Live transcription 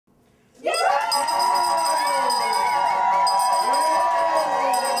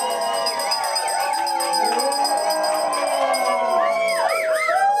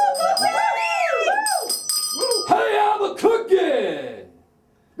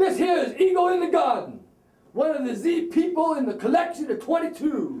This here is Ego in the Garden, one of the Z people in the collection of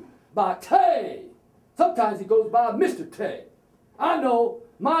 22 by Tay. Sometimes he goes by Mr. Tay. I know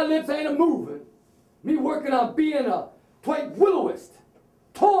my lips ain't a-moving. Me working on being a twink willoist.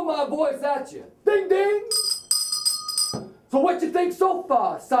 Tore my voice at you. Ding, ding. So what you think so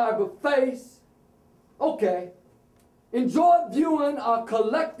far, cyberface? Okay. Enjoy viewing our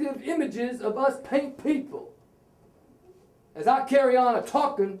collective images of us paint people as I carry on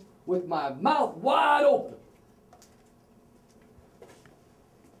a-talking with my mouth wide open.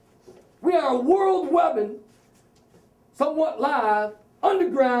 We are world webbing, somewhat live,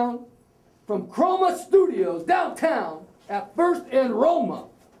 underground, from Chroma Studios downtown at First and Roma,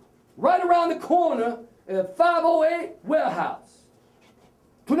 right around the corner at 508 Warehouse.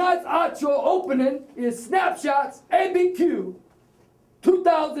 Tonight's art show opening is Snapshots ABQ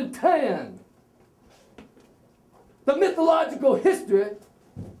 2010. The mythological history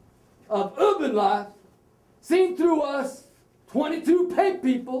of urban life seen through us 22 paint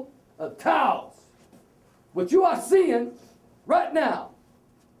people of Taos. What you are seeing right now.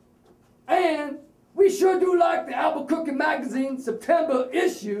 And we sure do like the Albuquerque Magazine September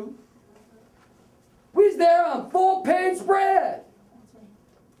issue. We's there on 4-page spread.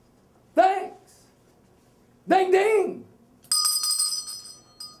 Thanks. Ding, ding.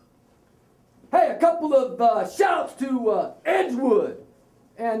 Hey, a couple of shouts to Edgewood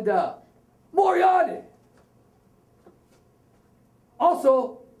and Moriarty.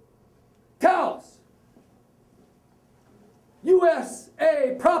 Also, Taos,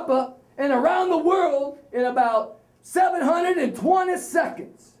 USA proper, and around the world in about 720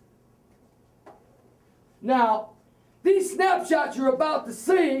 seconds. Now, these snapshots you're about to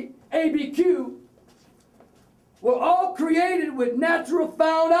see, ABQ, were all created with natural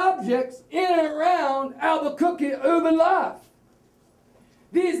found objects in and around Albuquerque urban life.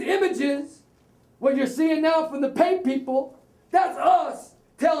 These images, what you're seeing now from the paint people, that's us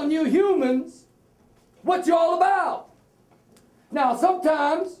telling you humans what you're all about. Now,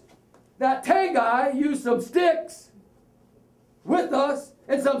 sometimes that Tay guy used some sticks with us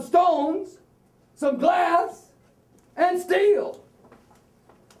and some stones, some glass, and steel.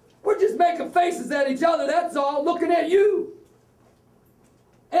 We're just making faces at each other, that's all, looking at you.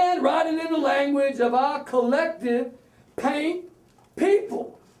 And writing in the language of our collective paint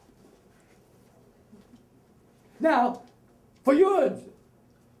people. Now, for you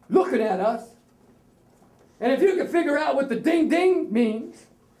looking at us, and if you can figure out what the ding ding means,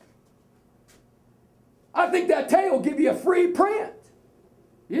 I think that Tay will give you a free print.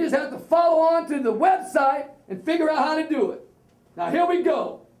 You just have to follow on to the website and figure out how to do it. Now here we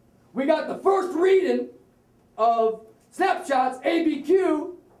go. We got the first reading of Snapshots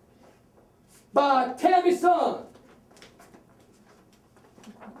ABQ by Tammy Sun.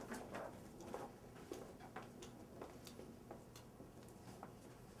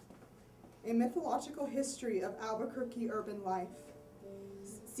 A mythological history of Albuquerque urban life,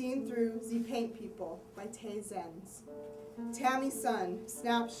 seen through Z Paint People by Tay Zenz. Tammy Sun,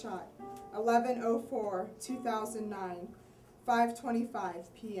 snapshot, 11/04/2009,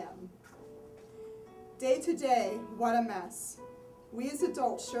 5:25 p.m. Day to day, what a mess. We as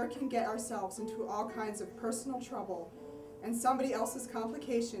adults sure can get ourselves into all kinds of personal trouble and somebody else's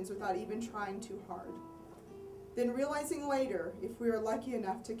complications without even trying too hard. Then realizing later, if we are lucky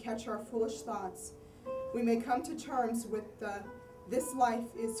enough to catch our foolish thoughts, we may come to terms with the "this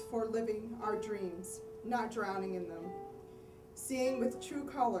life is for living our dreams, not drowning in them." Seeing with true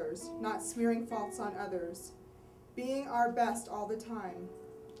colors, not smearing faults on others. Being our best all the time,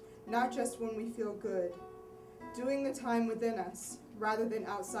 not just when we feel good. Doing the time within us, rather than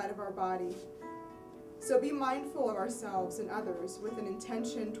outside of our body. So be mindful of ourselves and others with an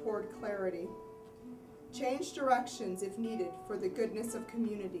intention toward clarity. Change directions if needed for the goodness of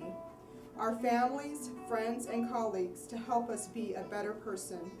community, our families, friends, and colleagues to help us be a better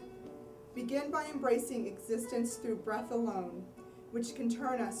person. Begin by embracing existence through breath alone, which can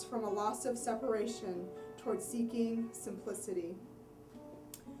turn us from a loss of separation toward seeking simplicity.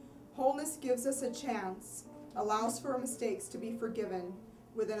 Wholeness gives us a chance, allows for mistakes to be forgiven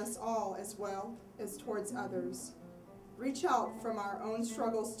within us all as well as towards others. Reach out from our own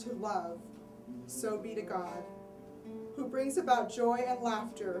struggles to love, so be to God, who brings about joy and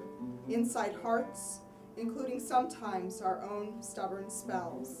laughter inside hearts, including sometimes our own stubborn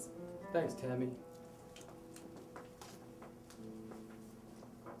spells. Thanks, Tammy.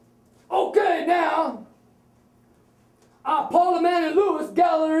 Okay, now, our Paula Manning Lewis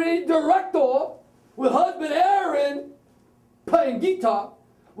Gallery Director with husband Aaron playing guitar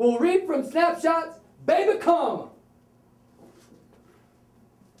will read from Snapshots Baby Karma.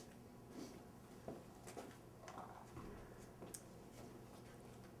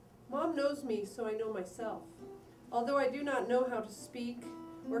 God knows me, so I know myself. Although I do not know how to speak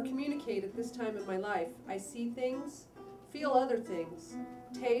or communicate at this time in my life, I see things, feel other things,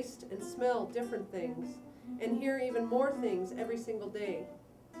 taste and smell different things, and hear even more things every single day.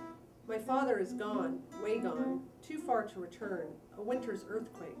 My father is gone, way gone, too far to return, a winter's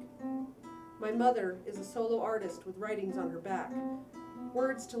earthquake. My mother is a solo artist with writings on her back,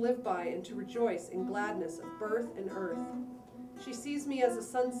 words to live by and to rejoice in gladness of birth and earth. She sees me as a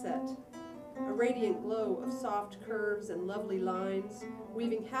sunset, a radiant glow of soft curves and lovely lines,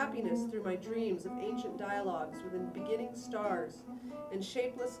 weaving happiness through my dreams of ancient dialogues within beginning stars and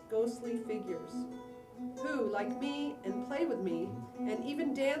shapeless ghostly figures, who, like me, and play with me, and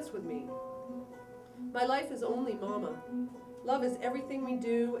even dance with me. My life is only Mama. Love is everything we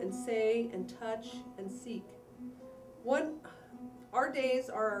do and say and touch and seek. Our days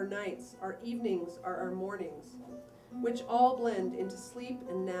are our nights, our evenings are our mornings, which all blend into sleep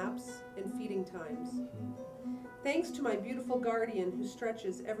and naps and feeding times. Thanks to my beautiful guardian who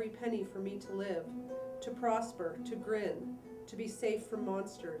stretches every penny for me to live, to prosper, to grin, to be safe from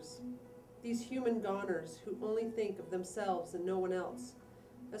monsters. These human goners who only think of themselves and no one else,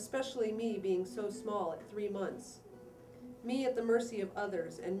 especially me being so small at 3 months. Me at the mercy of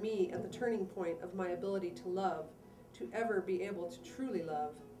others, and me at the turning point of my ability to love, to ever be able to truly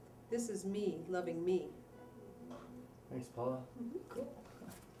love. This is me loving me. Thanks, Paula. Cool.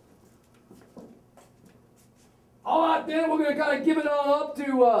 All right, then we're going to kind of give it on up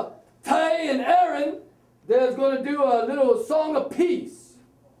to Tay and Aaron. They're going to do a little song of peace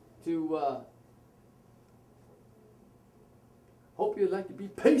to hope you'd like to be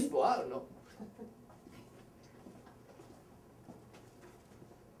peaceful. I don't know.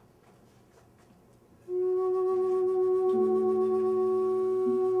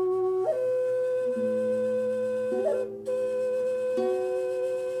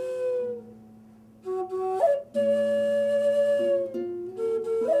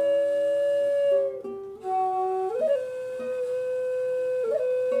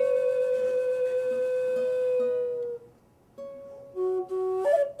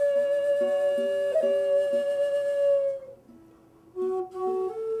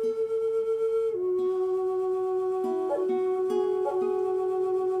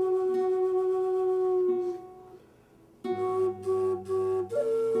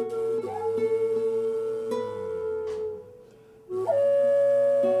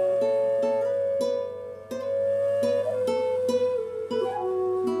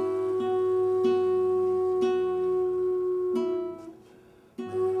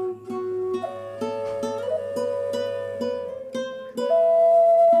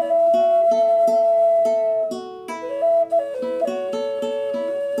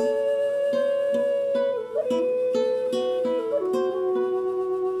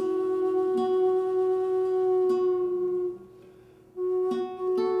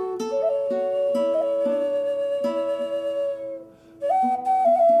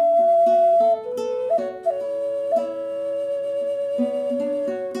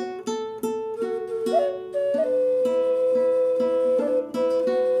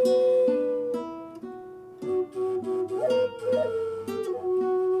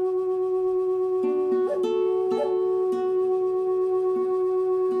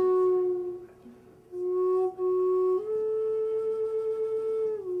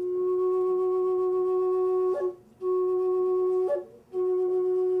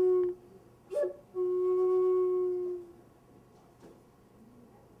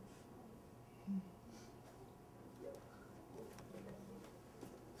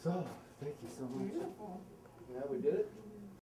 So, thank you so much. Beautiful. Yeah, we did it.